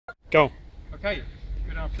Go. Okay,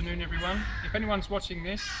 good afternoon everyone. If anyone's watching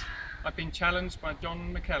this, I've been challenged by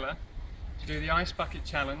John McKellar to do the Ice Bucket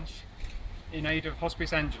Challenge in aid of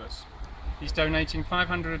Hospice Angelus. He's donating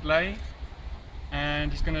 500 lei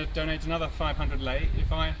and he's going to donate another 500 lei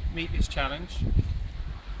if I meet this challenge.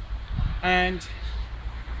 And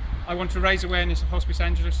I want to raise awareness of Hospice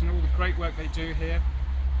Angelus and all the great work they do here,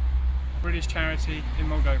 a British charity in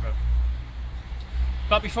Moldova.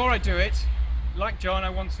 But before I do it, like John, I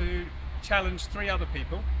want to challenge 3 other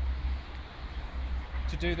people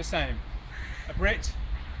to do the same. A Brit,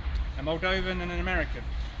 a Moldovan and an American.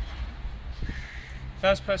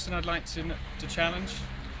 First person I'd like to challenge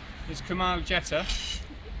is Kumal Jetta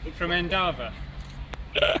from Endava.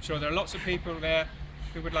 I'm sure there are lots of people there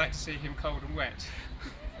who would like to see him cold and wet.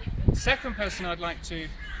 The second person I'd like to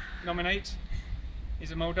nominate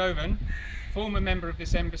is a Moldovan, former member of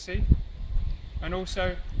this embassy and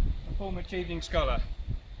also a former achieving scholar.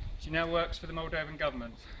 She now works for the Moldovan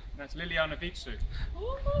government. That's Liliana Vitsu.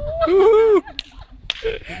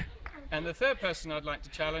 And the third person I'd like to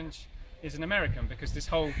challenge is an American, because this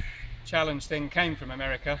whole challenge thing came from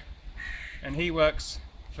America, and he works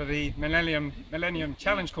for the Millennium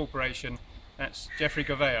Challenge Corporation. That's Jeffrey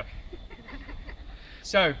Govea.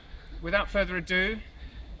 So, without further ado,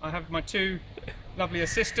 I have my 2 lovely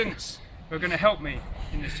assistants who are going to help me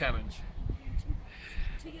in this challenge.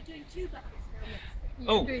 So you're doing 2 buckets now?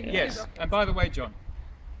 Oh, yes. And by the way, John,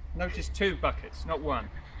 notice 2 buckets, not 1.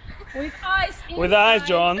 With eyes inside. With eyes,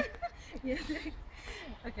 John. Yes.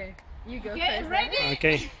 Okay, you go Get first. ready!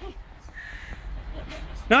 Okay.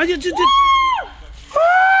 No, you just.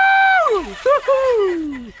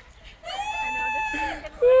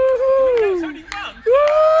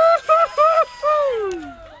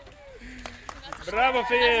 Bravo,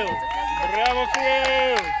 Phil! Bravo,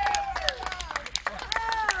 Phil!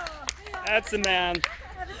 That's the man.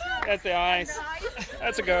 That's the eyes.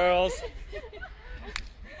 That's the girls.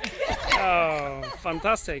 Oh,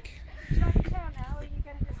 fantastic. Should I be down now, or are you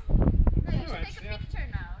going to just... No, you should take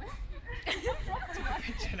a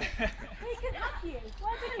picture now. We can hug you.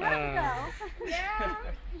 Why didn't you hug the girls? Yeah,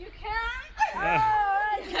 you can.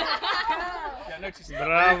 Yeah, notice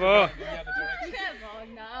Bravo! the other direction. Come on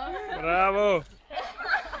now. Bravo!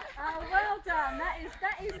 Oh, well done. That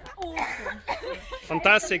is awesome.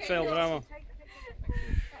 Fantastic, Phil. Bravo. Take